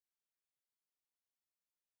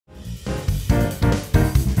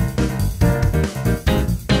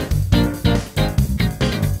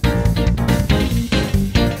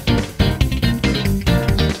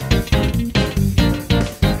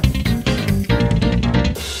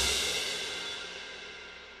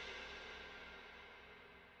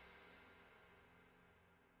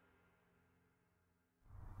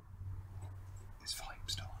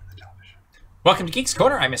Welcome to Geeks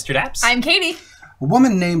Corner. I'm Mr. Daps. I'm Katie. A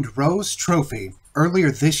woman named Rose Trophy,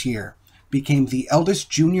 earlier this year, became the eldest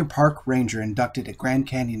junior park ranger inducted at Grand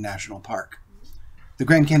Canyon National Park. The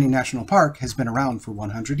Grand Canyon National Park has been around for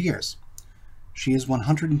 100 years. She is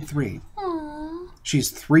 103. Aww.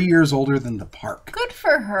 She's 3 years older than the park. Good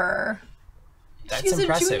for her. That's She's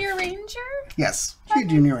impressive. a junior ranger? Yes, she's a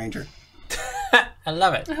junior ranger. I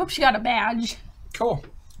love it. I hope she got a badge. Cool.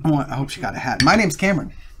 Oh, I hope she got a hat. My name's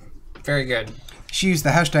Cameron. Very good. She used the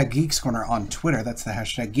hashtag Geeks Corner on Twitter. That's the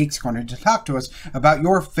hashtag Geeks Corner to talk to us about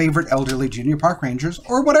your favorite elderly junior park rangers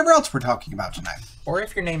or whatever else we're talking about tonight. Or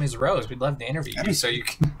if your name is Rose, we'd love to interview you so you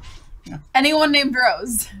can... Anyone named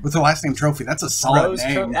Rose. With the last name Trophy, that's a solid Rose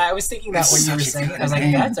name. I was thinking that That's when you were such a saying good it. I was like,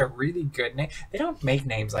 name. that's a really good name. They don't make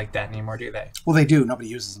names like that anymore, do they? Well, they do. Nobody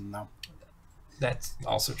uses them, though. That's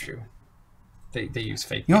also true. They use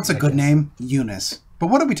fake You know what's a names, good I guess. name? Eunice. But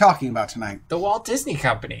what are we talking about tonight? The Walt Disney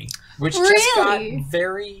Company, which just Really? got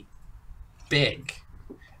very big.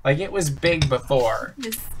 Like, it was big before,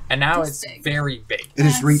 and now it's big. very big. It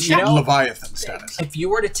has reached You know, Leviathan status. If you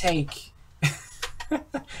were to take...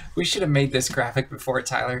 We should have made this graphic before,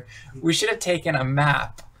 Tyler. We should have taken a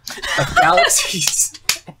map of Galaxy's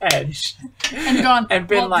Edge And gone, and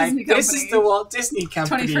been Walt like, Disney this Company. is the Walt Disney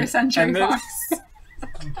Company. 21st Century And then- Fox.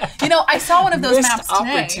 You know, I saw one of those Missed maps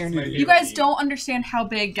today. opportunity. You guys don't understand how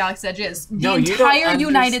big Galaxy's Edge is. The No, you don't entire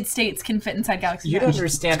United States can fit inside Galaxy's You Edge. don't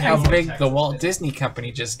understand how big the Walt Disney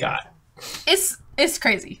Company just got. It's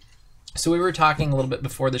crazy. So we were talking a little bit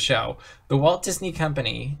before the show. The Walt Disney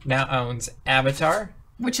Company now owns Avatar.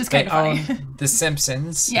 Which is They kind of funny. own The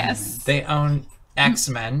Simpsons. Yes. They own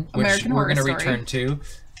X-Men, which American we're Horror going to Story. return to.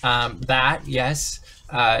 That,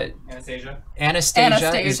 Anastasia. Anastasia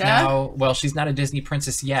is Anastasia. now, well, she's not a Disney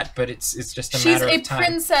princess yet, but it's just a She's matter a of time.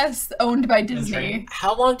 princess owned by Disney.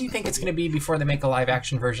 How long do you think it's going to be before they make a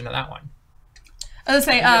live-action version of that one? I was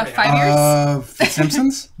say 5 years. Of The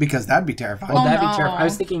Simpsons? Because that'd be terrifying. Well, Oh, that'd be no. terrifying. I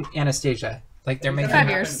was thinking Anastasia. Like, they're making... 5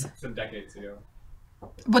 years. Some decades ago.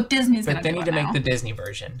 But Disney's But gonna they do need it to make now. the Disney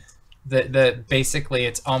version. The basically,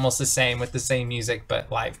 it's almost the same with the same music,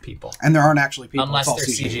 but live people. And there aren't actually people. Unless it's all they're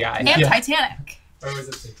CGI. And Yeah. Titanic. Or was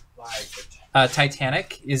it live?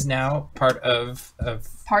 Titanic is now part of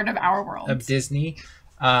Part of our world. Disney.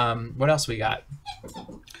 What else we got?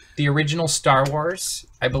 The original Star Wars,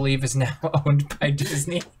 I believe, is now owned by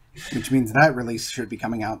Disney. Which means that release should be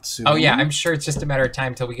coming out soon. Oh yeah, I'm sure it's just a matter of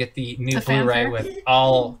time till we get the new The Blu-ray fanfare? with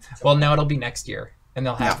all. Well, no, it'll be next year, and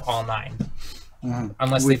they'll have all 9,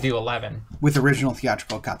 unless they do 11. With original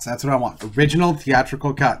theatrical cuts. That's what I want. Original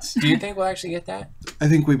theatrical cuts. Do you think we'll actually get that? I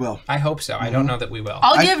think we will. I hope so. I don't know that we will.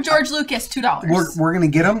 I'll give George Lucas $2. We're going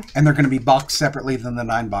to get them, and they're going to be boxed separately than the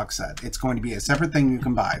 9-box set. It's going to be a separate thing you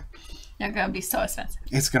can buy. They're gonna be so expensive.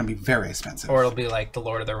 It's going to be very expensive. Or it'll be like the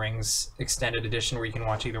Lord of the Rings extended edition where you can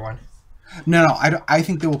watch either one. No, I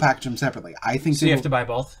think they will package them separately. I think So you have to buy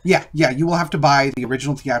both? Yeah, you will have to buy the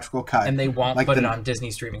original theatrical cut. And they won't like put the- it on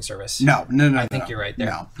Disney streaming service. No. I think you're right there.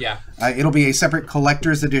 No. Yeah. It'll be a separate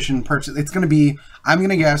collector's edition purchase. It's going to be, I'm going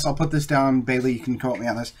to guess, I'll put this down, Bailey, you can quote me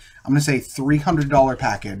on this. I'm going to say $300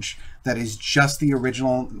 package that is just the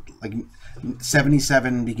original, like,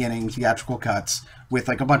 77 beginning theatrical cuts with,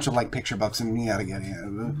 like, a bunch of, like, picture books and yada.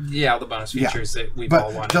 Yeah, all the bonus features that we've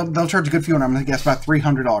all But wanted. they'll charge a good few, and I'm going to guess about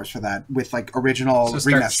 $300 for that with, like, original So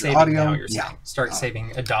start remastered saving audio. now, you're saying. Start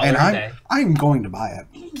saving $1 And a day. I'm going to buy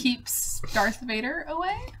it. Keeps Darth Vader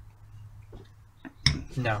away?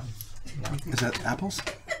 No. Is that apples?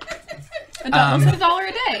 $1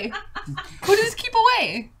 a day. Who does keep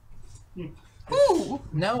away? Who?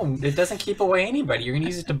 No, it doesn't keep away anybody. You're going to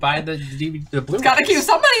use it to buy the Blu-ray. Gotta keep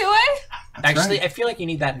somebody away. Actually, right. I feel like you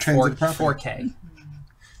need that in Transit property. 4K.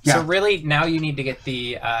 Yeah. So really, now you need to get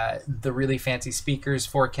the really fancy speakers,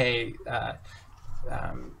 4K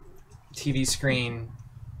TV screen.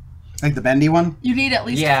 Like the bendy one? You need at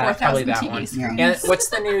least Yeah, probably 4,000 that TV one. screens. And what's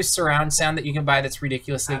the new surround sound that you can buy that's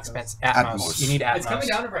ridiculously expensive? Atmos. Atmos. You need Atmos. It's coming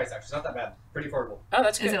down in price, actually. It's not that bad. Pretty affordable. Oh,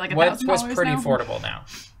 that's good. Is it like what's $1,000 pretty now? affordable now?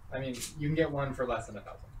 I mean, you can get one for less than $1,000.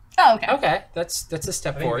 Oh, okay. Okay, that's a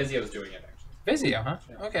step I think forward. Vizio's doing it, actually. Vizio, huh?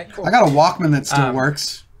 Okay, cool. I got a Walkman that still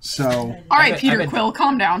works, so... All right, I've Peter been- Quill,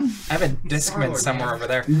 calm down. I have a Discman somewhere over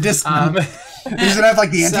there. Does it have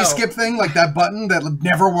like the so- anti-skip thing, like that button that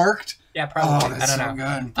never worked? Yeah, probably. Oh, that's I so don't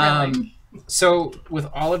know. good. So with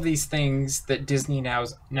all of these things that Disney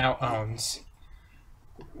now owns,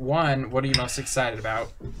 one, what are you most excited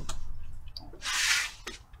about?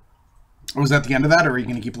 Was that the end of that, or are you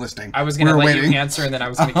going to keep listing? I was going to We're let waiting. you answer, and then I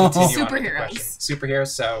was going to continue on with the Superheroes. question. Superheroes.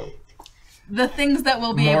 So the things that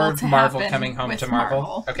will be More able to Marvel happen coming home with to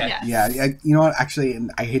Marvel? Okay. Yes. Yeah, you know what? Actually,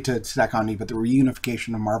 and I hate to stack on you, but the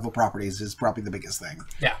reunification of Marvel properties is probably the biggest thing.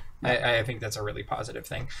 Yeah, I think that's a really positive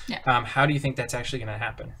thing. Yeah. How do you think that's actually going to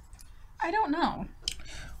happen? I don't know.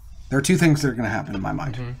 There are two things that are going to happen in my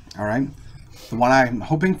mind. All right? The one I'm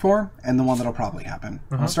hoping for and the one that'll probably happen.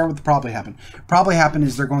 I'll start with the probably happen. Probably happen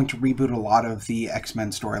is they're going to reboot a lot of the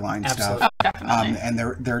X-Men storyline stuff. Oh, definitely. And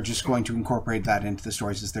they're just going to incorporate that into the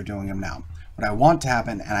stories as they're doing them now. What I want to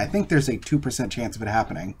happen, and I think there's a 2% chance of it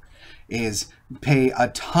happening, is pay a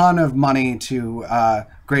ton of money to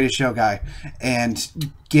Greatest Show Guy and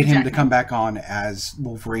get him to come back on as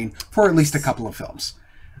Wolverine for at least a couple of films.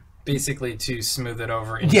 Basically, to smooth it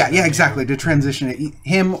over. Into Yeah, exactly. To transition it,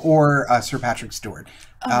 him or Sir Patrick Stewart.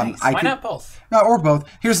 Nice. Why not both? No, or both.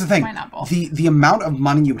 Here's the thing. Why not both? The amount of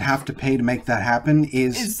money you would have to pay to make that happen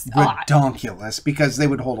is a lot. redonkulous because they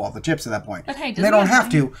would hold all the chips at that point. But hey, And Disney they don't has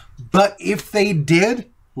have to. But if they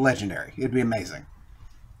did, legendary. It'd be amazing.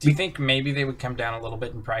 Do you think maybe they would come down a little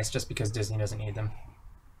bit in price just because Disney doesn't need them?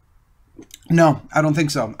 No, I don't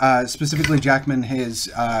think so. Specifically, Jackman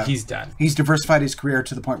has... He's done. He's diversified his career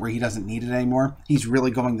to the point where he doesn't need it anymore. He's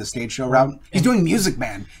really going the stage show route. He's doing Music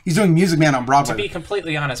Man. He's doing Music Man on Broadway. To be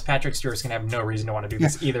completely honest, Patrick Stewart's going to have no reason to want to do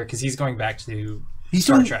this either because he's going back to He's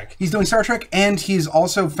Star doing, Trek. He's doing Star Trek, and he's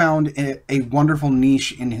also found a wonderful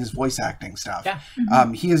niche in his voice acting stuff.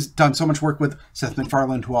 Yeah. He has done so much work with Seth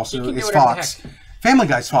MacFarlane, who also can do is whatever the Fox. heck. Family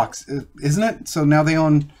Guy's Fox, isn't it? So now they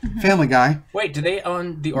own Family Guy. Wait, do they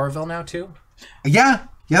own the Orville now too? Yeah,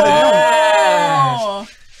 they do. Oh.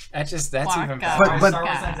 That's Waka. even better. But- Star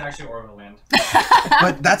Wars Land's actually Orville Land.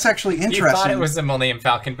 But that's actually You interesting. thought it was the Millennium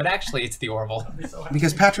Falcon, but actually it's the Orville.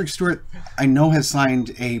 Because Patrick Stewart, I know, has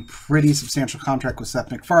signed a pretty substantial contract with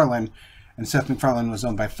Seth MacFarlane, and Seth MacFarlane was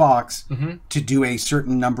owned by Fox to do a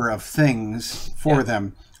certain number of things for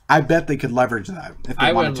them. I bet they could leverage that if they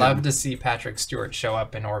I wanted would love to see Patrick Stewart show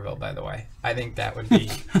up in Orville, by the way. I think that would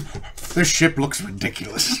be... This ship looks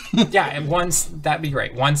ridiculous. Yeah, and that'd be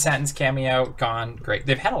great. One sentence cameo, gone, great.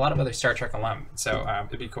 They've had a lot of other Star Trek alum, so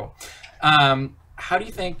it'd be cool. How do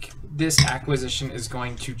you think this acquisition is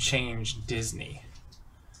going to change Disney?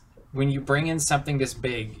 When you bring in something this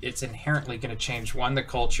big, it's inherently going to change, one, the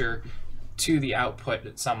culture, two, the output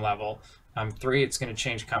at some level, three, it's going to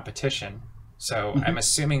change competition. So I'm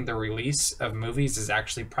assuming the release of movies is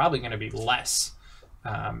actually probably going to be less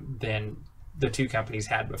than the two companies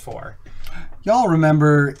had before. Y'all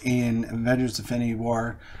remember in Avengers Infinity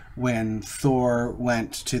War when Thor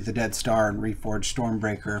went to the Dead Star and reforged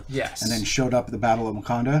Stormbreaker? Yes. And then showed up at the Battle of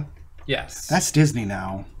Wakanda? Yes. That's Disney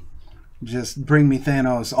now. Just bring me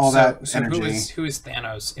Thanos, all that energy. Who is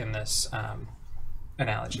Thanos in this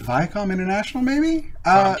analogy? Viacom International, maybe?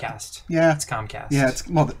 Comcast. Yeah. It's Comcast. Yeah,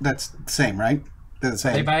 that's the same, right? They're the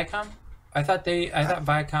Are they same. Viacom? I thought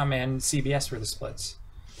Viacom and CBS were the splits.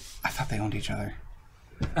 I thought they owned each other.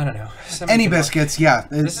 I don't know. Any biscuits, yeah.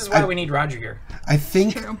 This is why we need Roger here. I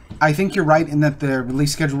think True. I think you're right in that the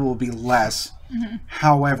release schedule will be less.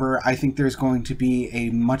 However, I think there's going to be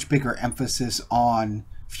a much bigger emphasis on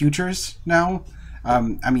futures now.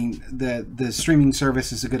 I mean, the streaming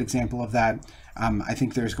service is a good example of that. I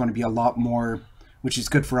think there's going to be a lot more, which is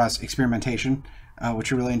good for us, experimentation,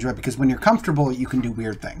 which I really enjoy, because when you're comfortable, you can do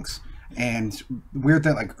weird things. And weird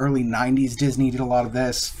that like early 90s Disney did a lot of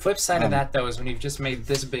this. Flip side of that, though, is when you've just made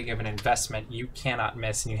this big of an investment, you cannot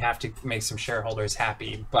miss, and you have to make some shareholders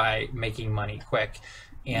happy by making money quick.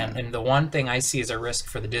 And the one thing I see as a risk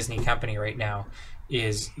for the Disney company right now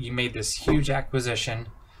is you made this huge acquisition,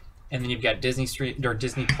 and then you've got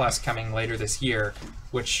Disney Plus coming later this year,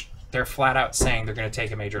 which they're flat out saying they're going to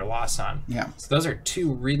take a major loss on. Yeah. So those are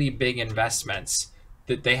two really big investments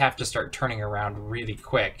that they have to start turning around really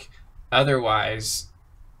quick. Otherwise,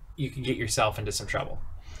 you can get yourself into some trouble.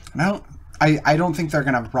 And I don't think they're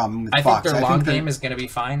going to have a problem with I Fox. think their long game is going to be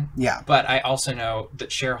fine. Yeah. But I also know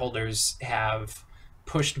that shareholders have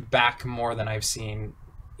pushed back more than I've seen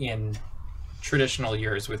in traditional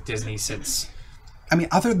years with Disney since... I mean,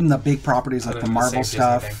 other than the big properties like Other the than the Marvel same Disney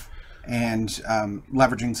thing. stuff and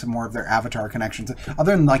leveraging some more of their Avatar connections,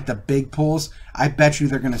 other than like the big pools, I bet you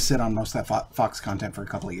they're going to sit on most of that Fox content for a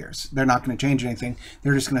couple of years. They're not going to change anything.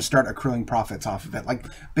 They're just going to start accruing profits off of it. Like,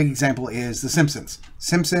 big example is The Simpsons.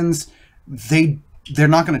 Simpsons, they're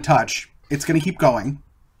not going to touch. It's going to keep going.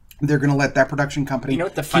 They're going to let that production company. You know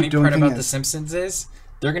what the keep funny doing part about things. The Simpsons is?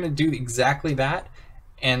 They're going to do exactly that,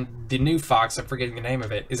 and the new Fox, I'm forgetting the name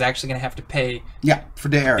of it, is actually going to have to pay Yeah, for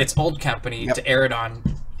to air it. its old company Yep. to air it on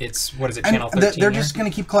its, what is it, And Channel 13? they're here? just going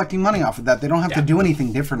to keep collecting money off of that. They don't have to Yeah. do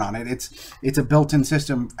anything different on it. It's a built-in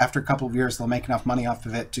system. After a couple of years, they'll make enough money off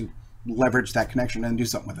of it to leverage that connection and do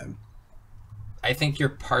something with it. I think you're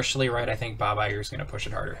partially right. I think Bob Iger's going to push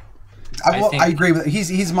it harder. I agree with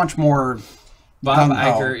he's much more. Bob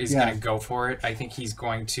Iger is going to go for it. I think he's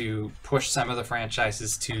going to push some of the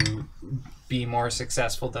franchises to be more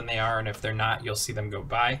successful than they are, and if they're not, you'll see them go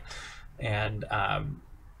by, and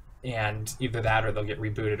either that or they'll get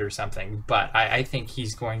rebooted or something. But I think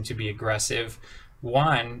he's going to be aggressive.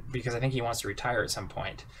 One, because I think he wants to retire at some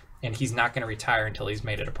point, and he's not going to retire until he's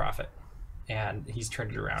made it a profit, and he's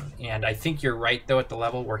turned it around. And I think you're right though at the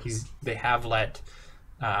level where they have let.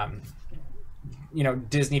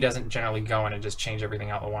 Disney doesn't generally go in and just change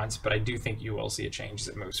everything all at once, but I do think you will see a change as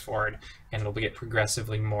it moves forward, and it'll get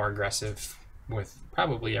progressively more aggressive with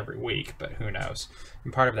probably every week, but who knows.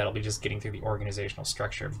 And part of that will be just getting through the organizational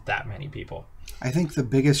structure of that many people. I think the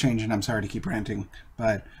biggest change, and I'm sorry to keep ranting,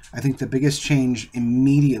 but I think the biggest change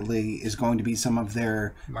immediately is going to be some of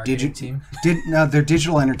their their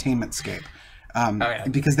digital entertainment scape.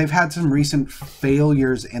 Because they've had some recent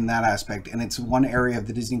failures in that aspect, and it's one area of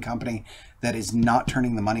the Disney company that is not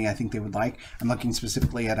turning the money I think they would like. I'm looking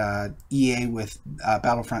specifically at EA with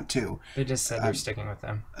Battlefront 2. They just said they're sticking with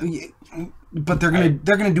them. But they're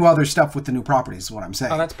gonna do other stuff with the new properties, is what I'm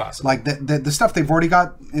saying. Oh, that's possible. Like the stuff they've already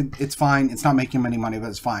got, it's fine. It's not making them any money, but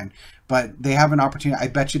it's fine. But they have an opportunity. I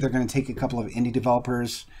bet you they're going to take a couple of indie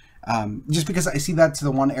developers. Just because I see that's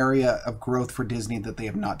the one area of growth for Disney that they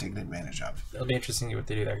have not taken advantage of. It'll be interesting to see what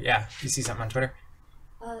they do there. Yeah, you see something on Twitter?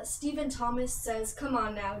 Stephen Thomas says, come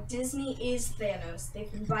on now, Disney is Thanos.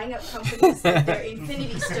 They've been buying up companies with their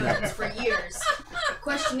Infinity Stones for years. The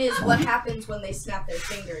question is, what happens when they snap their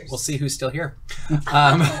fingers? We'll see who's still here.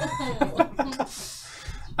 What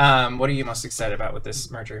are you most excited about with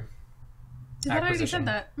this merger? I already said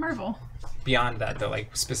that. Marvel. Beyond that, though,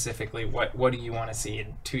 like specifically, what do you want to see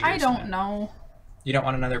in 2 years? I don't know. You don't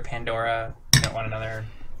want another Pandora? You don't want another...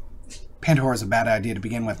 Pandora's a bad idea to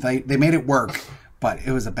begin with. They made it work, but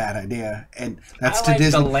it was a bad idea, and that's I to like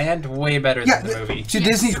Disney. The land way better than the movie. To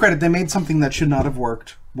Disney's credit, they made something that should not have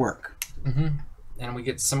worked work. Mm-hmm. And we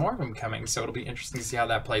get some more of them coming, so it'll be interesting to see how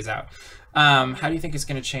that plays out. How do you think it's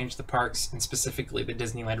going to change the parks, and specifically the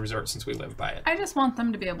Disneyland Resort, since we live by it? I just want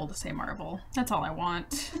them to be able to say Marvel. That's all I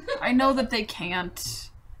want. I know that they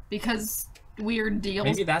can't, because weird deals.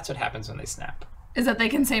 Maybe that's what happens when they snap. Is that they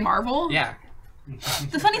can say Marvel? Yeah.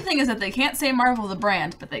 The funny thing is that they can't say Marvel the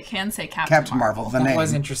brand, but they can say Captain Marvel, the That name.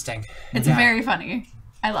 was interesting. It's very funny.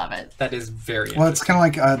 I love it. That is very Well, interesting. it's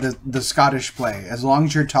kind of like the Scottish play. As long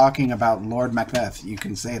as you're talking about Lord Macbeth, you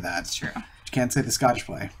can say that. It's true. You can't say the Scottish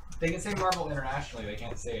play. They can say Marvel internationally, they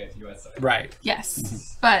can't say it US side. Right.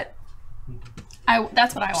 Yes, but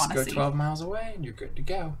that's what I want to Just see. go 12 miles away and you're good to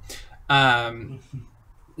go.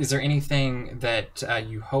 Is there anything that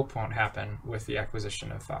you hope won't happen with the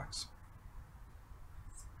acquisition of Fox?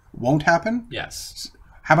 Won't happen? Yes.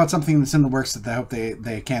 How about something that's in the works that they hope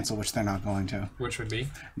they cancel, which they're not going to? Which would be?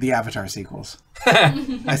 The Avatar sequels.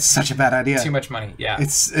 That's such a bad idea. Too much money, yeah.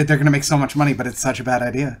 They're going to make so much money, but it's such a bad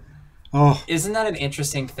idea. Oh. Isn't that an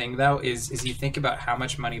interesting thing, though, is you think about how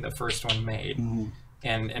much money the first one made,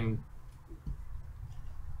 and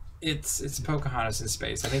it's Pocahontas in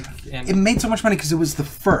space, I think. And It made so much money because it was the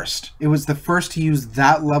first. It was the first to use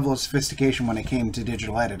that level of sophistication when it came to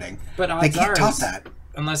digital editing. But they can't top that.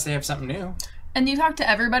 Unless they have something new. And you talk to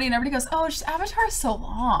everybody, and everybody goes, "Oh, just Avatar is so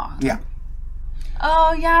long." Yeah.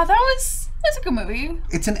 Oh yeah, that's a good movie.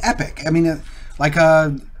 It's an epic. I mean, like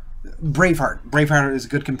Braveheart. Braveheart is a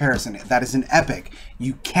good comparison. That is an epic.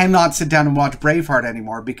 You cannot sit down and watch Braveheart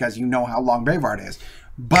anymore because you know how long Braveheart is.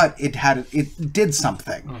 But it did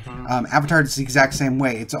something. Avatar is the exact same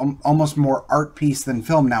way. It's almost more art piece than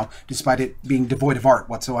film now, despite it being devoid of art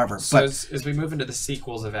whatsoever. So as we move into the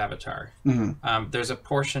sequels of Avatar, there's a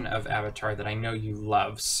portion of Avatar that I know you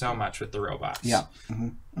love so much with the robots. Yeah.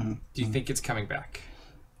 Do you think it's coming back?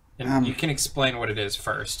 And you can explain what it is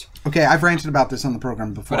first. Okay, I've ranted about this on the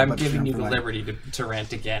program before. But I'm giving you the liberty to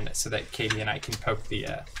rant again so that Katie and I can poke the...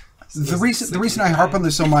 The reason I harp on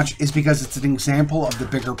this so much is because it's an example of the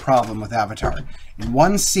bigger problem with Avatar. In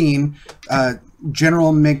one scene,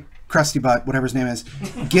 General Mick Krusty Butt, whatever his name is,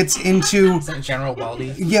 gets into... Is that General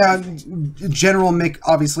Baldy? Yeah, General Mick,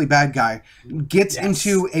 obviously bad guy, gets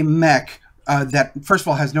into a mech that, first of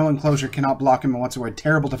all, has no enclosure, cannot block him in whatsoever,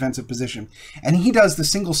 terrible defensive position. And he does the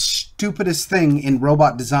single stupidest thing in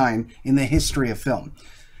robot design in the history of film.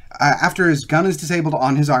 After his gun is disabled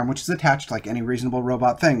on his arm, which is attached like any reasonable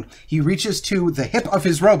robot thing, he reaches to the hip of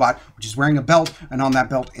his robot, which is wearing a belt, and on that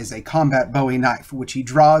belt is a combat Bowie knife, which he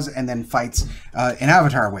draws and then fights an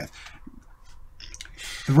Avatar with.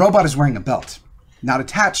 The robot is wearing a belt. Not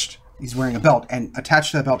attached, he's wearing a belt, and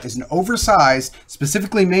attached to that belt is an oversized,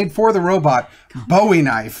 specifically made for the robot, Bowie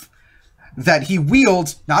knife. that he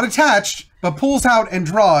wields, not attached, but pulls out and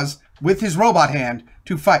draws with his robot hand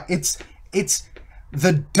to fight. It's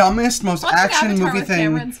the dumbest, most Watching action Avatar movie with thing.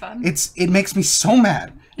 Cameron's fun. It makes me so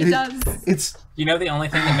mad. It does. It's You know the only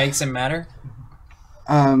thing that makes him matter?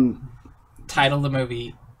 Title of the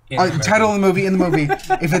movie. Title of the movie in the movie.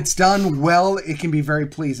 If it's done well, it can be very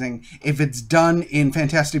pleasing. If it's done in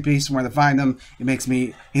Fantastic Beasts and Where They Find Them, it makes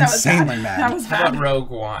me insanely mad. That was How bad. about Rogue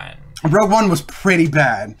One? Rogue One was pretty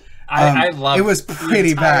bad. I love it was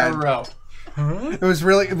pretty bad. Row. It was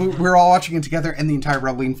really. We were all watching it together, and the entire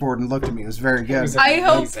row leaned forward and looked at me. It was very good. I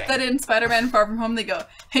hope Amazing. that in Spider-Man Far From Home they go,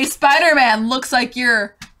 "Hey, Spider-Man, looks like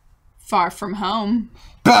you're far from home."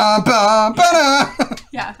 Ba, ba, ba-da.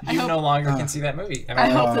 Yeah, I You hope. no longer can see that movie. I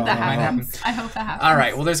hope that might happens. I hope that happens. All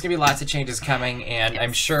right. Well, there's gonna be lots of changes coming, and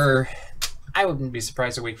I'm sure. I wouldn't be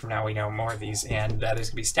surprised a week from now we know more of these, and there's going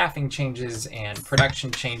to be staffing changes and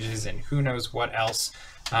production changes and who knows what else.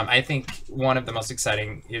 I think one of the most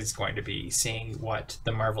exciting is going to be seeing what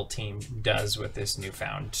the Marvel team does with this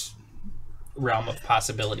newfound realm of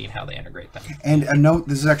possibility and how they integrate them. And a note: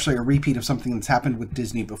 this is actually a repeat of something that's happened with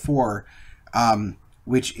Disney before,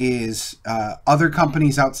 which is other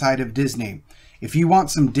companies outside of Disney. If you want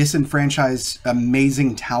some disenfranchised,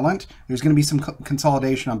 amazing talent, there's going to be some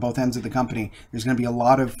consolidation on both ends of the company. There's going to be a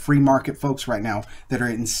lot of free market folks right now that are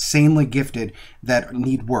insanely gifted that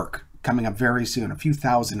need work coming up very soon. A few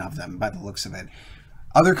thousand of them by the looks of it.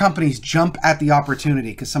 Other companies jump at the opportunity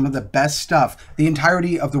because some of the best stuff, the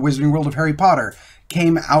entirety of the Wizarding World of Harry Potter,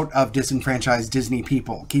 came out of disenfranchised Disney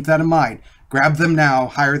people. Keep that in mind. Grab them now,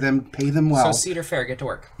 hire them, pay them well. So Cedar Fair, get to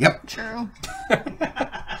work. Yep. True.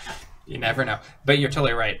 You never know. But you're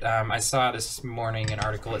totally right. I saw this morning an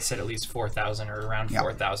article that said at least 4,000 or around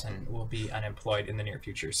 4,000 will be unemployed in the near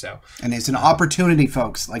future. So, And it's an opportunity,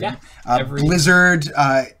 folks. Like Yeah, Blizzard,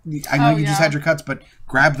 I know you just yeah. had your cuts, but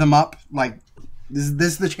grab them up. Like this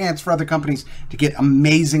is the chance for other companies to get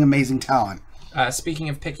amazing, amazing talent. speaking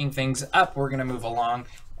of picking things up, we're going to move along.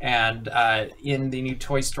 And in the new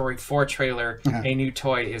Toy Story 4 trailer, a new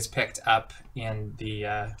toy is picked up in the...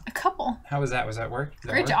 A couple. how was that? Was that work? Did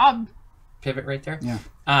that Great work? job. Pivot right there?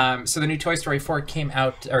 Yeah. So the new Toy Story 4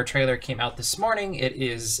 trailer came out this morning. It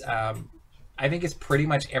is, I think it's pretty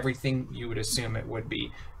much everything you would assume it would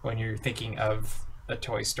be when you're thinking of a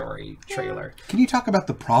Toy Story trailer. Can you talk about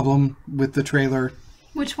the problem with the trailer?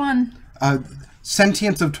 Which one?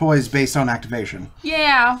 Sentience of toys based on activation.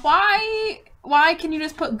 Yeah, why can you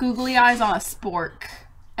just put googly eyes on a spork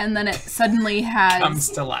and then it suddenly has... Comes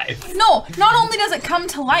to life. No, not only does it come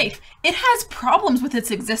to life, it has problems with its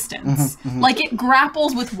existence. Like, it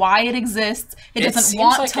grapples with why it exists. It doesn't seems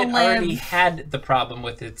want like to it live. already had the problem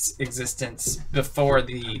with its existence before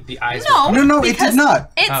the eyes No, were... No, it because did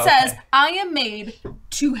not. It Oh, says, okay. I am made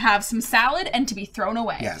to have some salad and to be thrown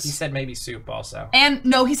away. Yes. He said maybe soup also. And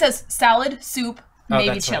no, he says salad, soup, maybe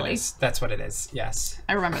that's what it chili. is. That's what it is. Yes.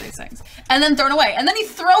 I remember these things. And then thrown away. And then he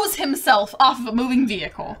throws himself off of a moving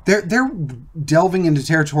vehicle. They're delving into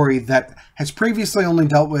territory that has previously only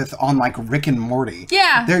dealt with on like Rick and Morty.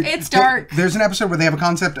 Yeah, it's dark. There's an episode where they have a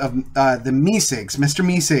concept of the Meeseeks, Mr.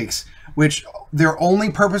 Meeseeks, which their only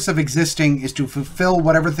purpose of existing is to fulfill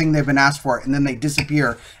whatever thing they've been asked for, and then they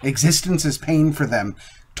disappear. Existence is pain for them.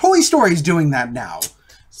 Toy Story's doing that now.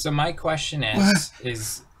 So my question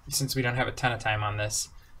is since we don't have a ton of time on this,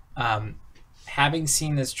 having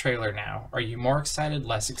seen this trailer now, are you more excited,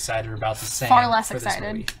 less excited, about the same? Far less for this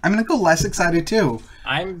excited. movie? I'm gonna go less excited too.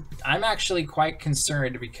 I'm actually quite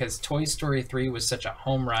concerned because Toy Story 3 was such a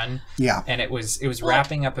home run. Yeah. And it was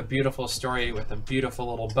wrapping up a beautiful story with a beautiful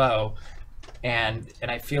little bow. And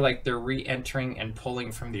I feel like they're re-entering and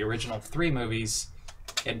pulling from the original 3 movies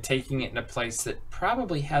and taking it in a place that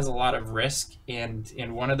probably has a lot of risk. And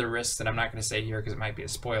one of the risks that I'm not going to say here because it might be a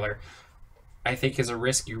spoiler, I think is a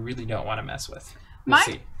risk you really don't want to mess with. We'll My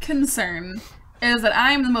see. concern is that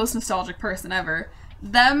I am the most nostalgic person ever.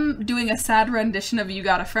 Them doing a sad rendition of You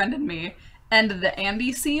Got a Friend in Me and the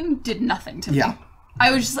Andy scene did nothing to me. Yeah.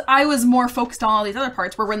 I was more focused on all these other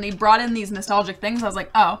parts where when they brought in these nostalgic things, I was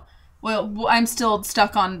like, oh, well, I'm still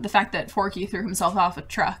stuck on the fact that Forky threw himself off a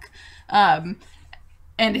truck.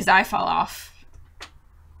 And his eye fell off.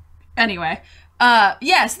 Anyway.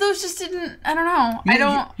 Yes, those just didn't, I don't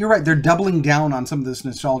know. You're right. They're doubling down on some of this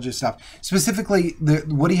nostalgia stuff. Specifically,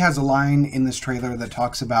 Woody has a line in this trailer that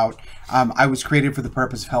talks about, I was created for the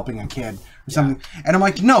purpose of helping a kid or something. Yeah. And I'm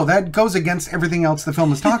like, no, that goes against everything else the film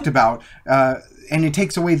has talked about. And it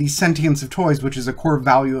takes away the sentience of toys, which is a core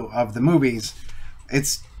value of the movies.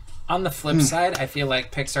 It's... On the flip side, I feel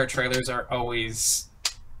like Pixar trailers are always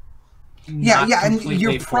Yeah, not and complete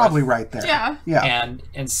you're leap probably forth. right there. Yeah. Yeah.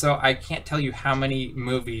 And so I can't tell you how many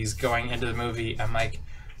movies going into the movie I'm like,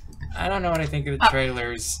 I don't know what I think of the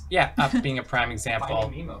trailers. Yeah, Up being a prime example.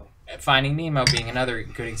 Finding Nemo. Finding Nemo being another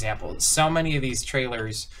good example. So many of these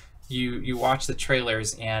trailers, you watch the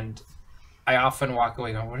trailers and I often walk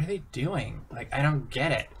away going, what are they doing? Like, I don't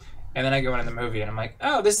get it. And then I go into the movie and I'm like,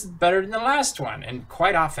 oh, this is better than the last one. And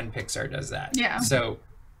quite often Pixar does that. Yeah. So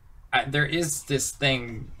there is this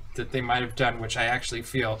thing that they might have done, which I actually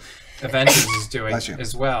feel Avengers is doing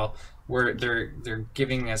as well, where they're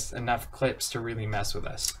giving us enough clips to really mess with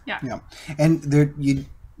us. Yeah. And there,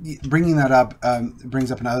 bringing that up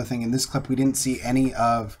brings up another thing. In this clip, we didn't see any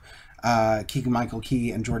of Keegan-Michael Key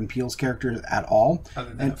and Jordan Peele's characters at all.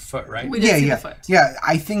 Other than a foot, right? We did see the foot. Yeah.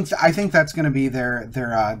 I think that's going to be their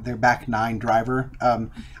back nine driver.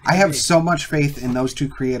 I have so much faith in those two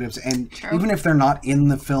creatives, and even if they're not in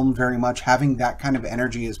the film very much, having that kind of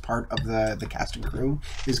energy as part of the cast and crew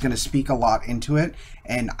is going to speak a lot into it.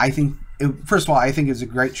 And I think, first of all, I think it's a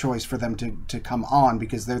great choice for them to come on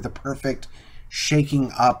because they're the perfect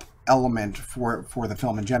shaking up element for the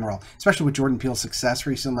film in general, especially with Jordan Peele's success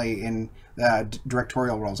recently in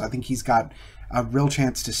directorial roles. I think he's got a real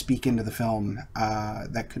chance to speak into the film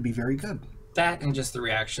that could be very good. That and just the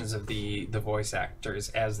reactions of the voice actors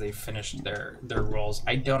as they finished their roles.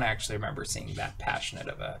 I don't actually remember seeing that passionate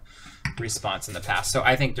of a response in the past. So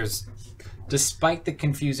I think there's, despite the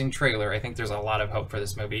confusing trailer, I think there's a lot of hope for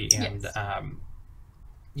this movie. And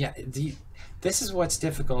this is what's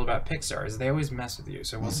difficult about Pixar is they always mess with you.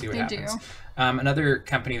 So we'll see what happens. Another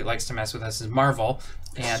company that likes to mess with us is Marvel.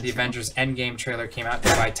 And the Avengers Endgame trailer came out.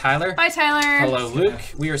 Goodbye, Tyler. Bye, Tyler. Hello, Luke.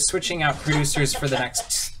 We are switching out producers for the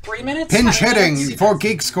next 3 minutes. Pinch hitting for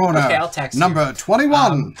Geeks Corner. Okay, I'll text number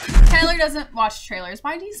 21. Tyler doesn't watch trailers.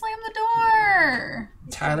 Why do you slam the door?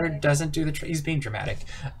 Tyler doesn't do the... he's being dramatic.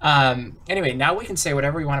 Anyway, now we can say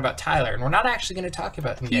whatever we want about Tyler, and we're not actually going to talk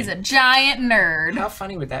about Endgame. He's a giant nerd. How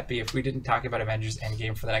funny would that be if we didn't talk about Avengers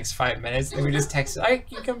Endgame for the next 5 minutes, and we just texted, "I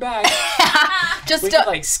can come back." Just we could,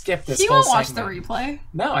 like, skip this whole won't watch segment. the replay.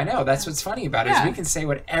 No, I know. That's what's funny about it, is we can say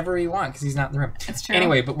whatever we want, because he's not in the room. It's true.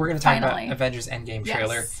 Anyway, but we're going to talk about Avengers Endgame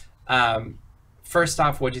trailer. First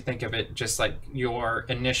off, what'd you think of it? Just like your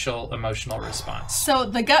initial emotional response. So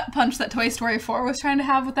the gut punch that Toy Story 4 was trying to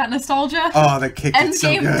have with that nostalgia. Oh, the kick is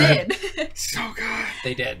so good. Endgame did. So good.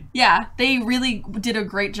 They did. Yeah, they really did a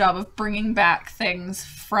great job of bringing back things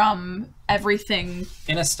from everything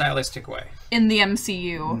in a stylistic way in the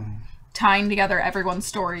MCU, tying together everyone's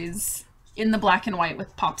stories in the black and white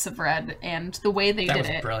with pops of red, and the way they did it.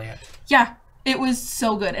 That was brilliant. Yeah. It was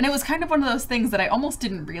so good. And it was kind of one of those things that I almost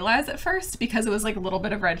didn't realize at first because it was like a little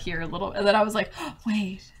bit of red here, and then I was like, oh,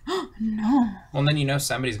 wait, no. Well, then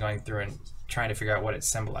somebody's going through and trying to figure out what it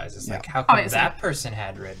symbolizes. Like, how come that person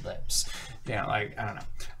had red lips? You know, like, I don't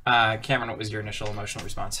know. Cameron, what was your initial emotional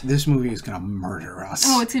response? This movie is going to murder us.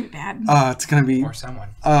 Oh, it's going to be bad. It's going to be... Or someone.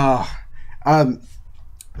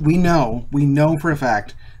 We know for a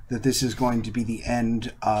fact that this is going to be the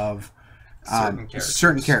end of...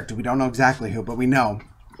 certain character. We don't know exactly who, but we know.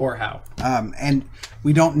 Or how. And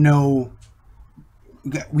we don't know...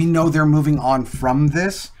 We know they're moving on from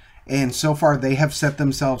this, and so far they have set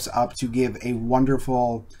themselves up to give a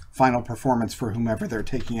wonderful final performance for whomever they're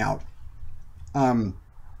taking out.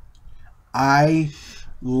 I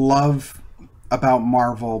love about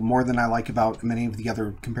Marvel more than I like about many of the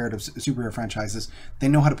other comparative superhero franchises. They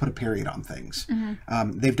know how to put a period on things.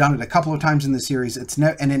 They've done it a couple of times in the series.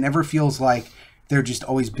 And it never feels like they're just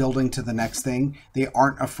always building to the next thing. They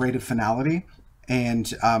aren't afraid of finality.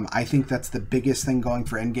 And I think that's the biggest thing going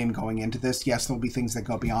for Endgame going into this. Yes, there'll be things that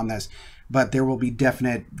go beyond this, but there will be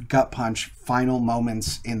definite gut punch final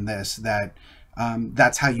moments in this that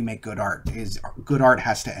that's how you make good art. Is good art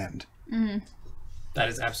has to end. That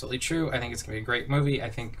is absolutely true. I think it's going to be a great movie. I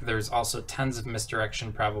think there's also tons of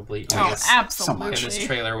misdirection probably in this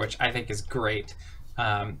trailer, which I think is great.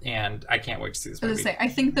 And I can't wait to see this movie. I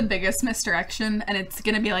think the biggest misdirection, and it's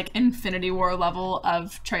going to be like Infinity War level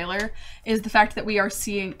of trailer, is the fact that we are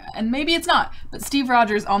seeing, and maybe it's not, but Steve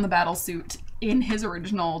Rogers on the battle suit in his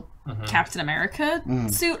original Captain America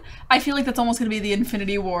suit. I feel like that's almost going to be the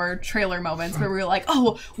Infinity War trailer moments where we're like,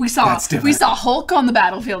 oh, we saw Hulk on the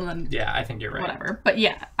battlefield, and then yeah, I think you're right. Whatever, but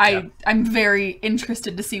yeah, I'm very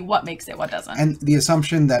interested to see what makes it, what doesn't. And the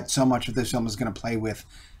assumption that so much of this film is going to play with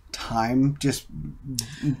time, just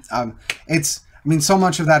so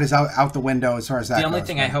much of that is out the window as far as that goes. The only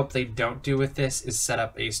thing I hope they don't do with this is set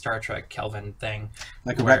up a Star Trek Kelvin thing,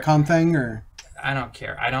 like a retcon thing, or I don't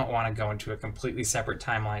care. I don't want to go into a completely separate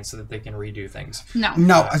timeline so that they can redo things. No.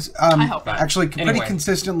 No, I hope not. actually, pretty Anyway.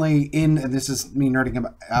 consistently and this is me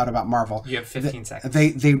nerding out about Marvel. You have 15 seconds.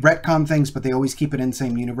 They retcon things, but they always keep it in the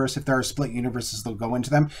same universe. If there are split universes, they'll go into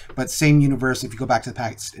them. But same universe, if you go back to the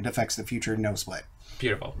past, it affects the future. No split.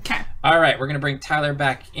 Beautiful. Okay. All right, we're going to bring Tyler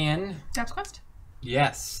back in. DAPS Quest.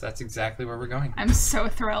 Yes, that's exactly where we're going. I'm so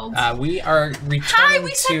thrilled. We are returning Hi,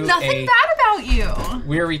 we to said nothing bad about you.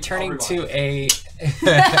 We are returning I'll to a.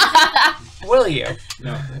 Will you?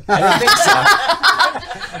 No. I didn't think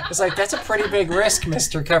so. It's like, that's a pretty big risk,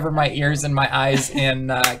 Mr. Cover my ears and my eyes in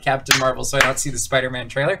Captain Marvel so I don't see the Spider-Man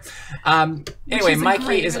trailer. Anyway, is a Mikey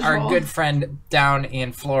great is our visual. good friend down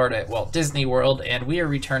in Florida at Walt Disney World, and we are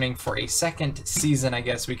returning for a second season, I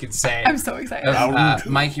guess we could say. I'm so excited. Of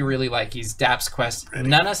Mikey Really Likey's DAPS Quest.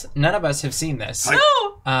 None of us have seen this.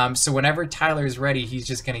 No. So whenever Tyler's ready, he's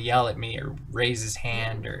just going to yell at me or raise his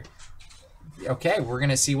hand or... Okay, we're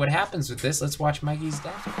going to see what happens with this. Let's watch Mikey's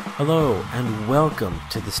DAPS. Hello, and welcome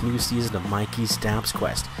to this new season of Mikey's DAPS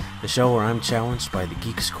Quest, the show where I'm challenged by the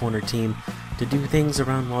Geeks Corner team to do things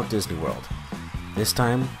around Walt Disney World. This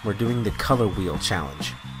time, we're doing the Color Wheel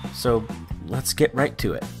Challenge, so let's get right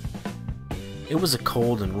to it. It was a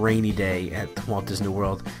cold and rainy day at Walt Disney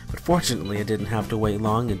World, but fortunately I didn't have to wait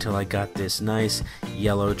long until I got this nice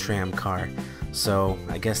yellow tram car, so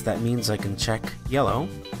I guess that means I can check yellow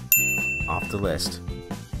off the list.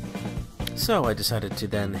 So I decided to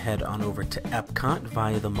then head on over to Epcot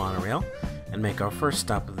via the monorail and make our first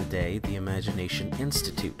stop of the day, the Imagination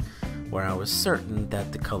Institute, where I was certain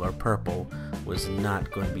that the color purple was not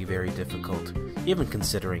going to be very difficult, even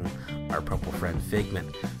considering our purple friend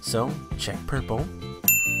Figment. So check purple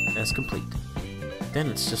as complete. Then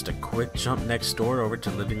it's just a quick jump next door over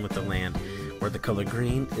to Living with the Land, where the color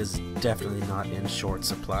green is definitely not in short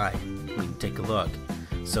supply. I mean, take a look.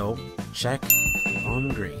 So, check on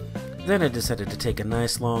green. Then I decided to take a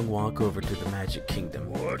nice long walk over to the Magic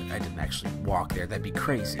Kingdom. I didn't actually walk there, that'd be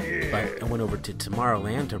crazy. But I went over to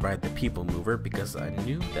Tomorrowland to ride the People Mover because I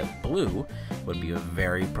knew that blue would be a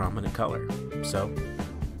very prominent color. So,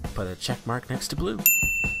 put a check mark next to blue.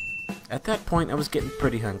 At that point, I was getting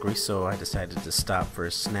pretty hungry, so I decided to stop for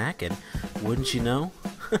a snack, and wouldn't you know,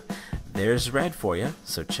 there's red for you,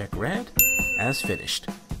 so check red as finished.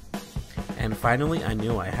 And finally, I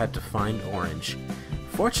knew I had to find orange.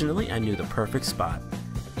 Fortunately, I knew the perfect spot.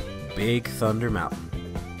 Big Thunder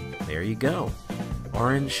Mountain. There you go.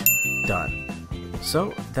 Orange, done.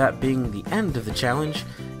 So, that being the end of the challenge,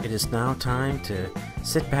 it is now time to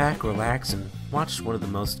sit back, relax, and watch one of the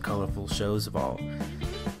most colorful shows of all,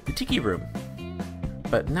 the Tiki Room.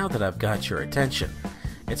 But now that I've got your attention,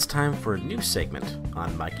 it's time for a new segment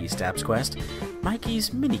on Mikey's DAPS Quest,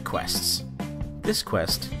 Mikey's Mini Quests. This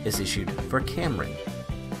quest is issued for Cameron.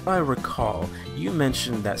 If I recall, you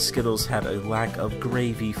mentioned that Skittles had a lack of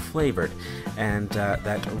gravy flavored, and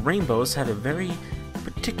that rainbows had a very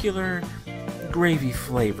particular gravy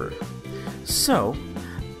flavor. So,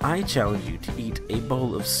 I challenge you to eat a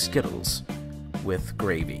bowl of Skittles with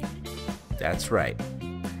gravy. That's right.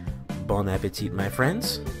 Bon appetit, my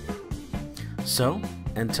friends. So,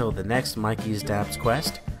 until the next Mikey's DAPS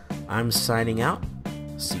Quest, I'm signing out.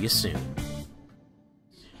 See you soon.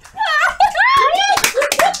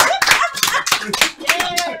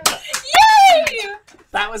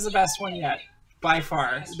 That was the best one yet, by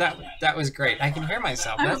far. That was great. I can hear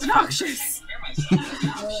myself. I'm That's obnoxious.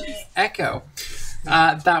 Echo.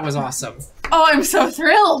 That was awesome. Oh, I'm so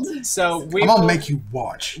thrilled. So I'm gonna make you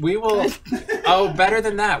watch. We will. Oh, better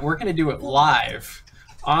than that. We're gonna do it live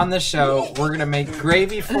on the show. We're gonna make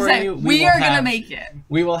gravy for you. We are gonna make it.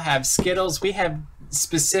 We will have Skittles. We have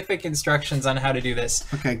specific instructions on how to do this.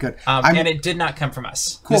 Okay, good. And it did not come from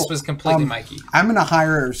us. Cool. This was completely Mikey. I'm going to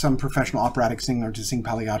hire some professional operatic singer to sing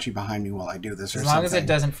Pagliacci behind me while I do this, or As long as it something.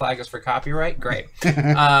 doesn't flag us for copyright, great.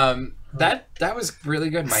 That was really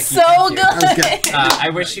good, Mikey. So Thank you. good. That was good. I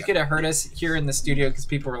wish you could have heard us here in the studio because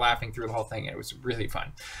people were laughing through the whole thing. And it was really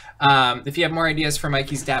fun. If you have more ideas for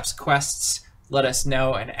Mikey's DAPS quests, let us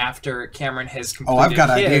know. And after Cameron has completed I've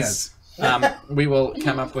got his, ideas. we will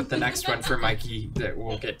come up with the next one for Mikey that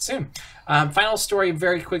we'll get soon. Final story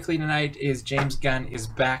very quickly tonight is James Gunn is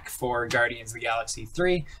back for Guardians of the Galaxy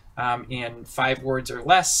 3 in 5 words or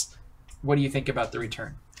less. What do you think about the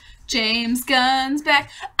return? James Gunn's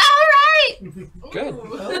back. All right. Good.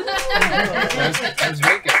 That was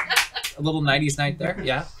very good. A little 90s night there,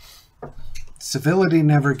 yeah. Civility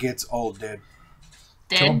never gets old, dude.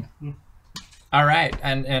 Dead. All right,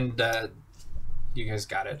 and you guys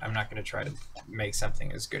got it. I'm not going to try to make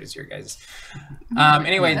something as good as your guys.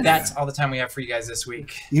 Anyway, that's all the time we have for you guys this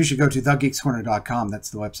week. You should go to thegeekscorner.com. That's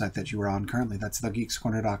the website that you were on currently. That's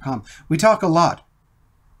thegeekscorner.com. We talk a lot.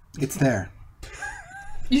 It's there.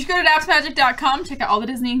 You should go to dapsmagic.com, check out all the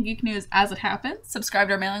Disney and geek news as it happens, subscribe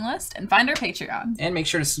to our mailing list, and find our Patreon. And make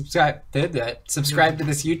sure to subscribe to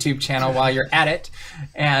this YouTube channel while you're at it,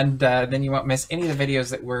 and then you won't miss any of the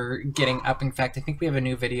videos that we're getting up. In fact, I think we have a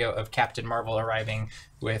new video of Captain Marvel arriving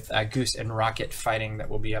with Goose and Rocket fighting that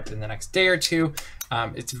will be up in the next day or two.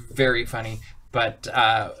 It's very funny, but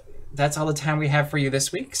that's all the time we have for you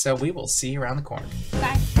this week, so we will see you around the corner.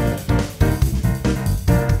 Bye.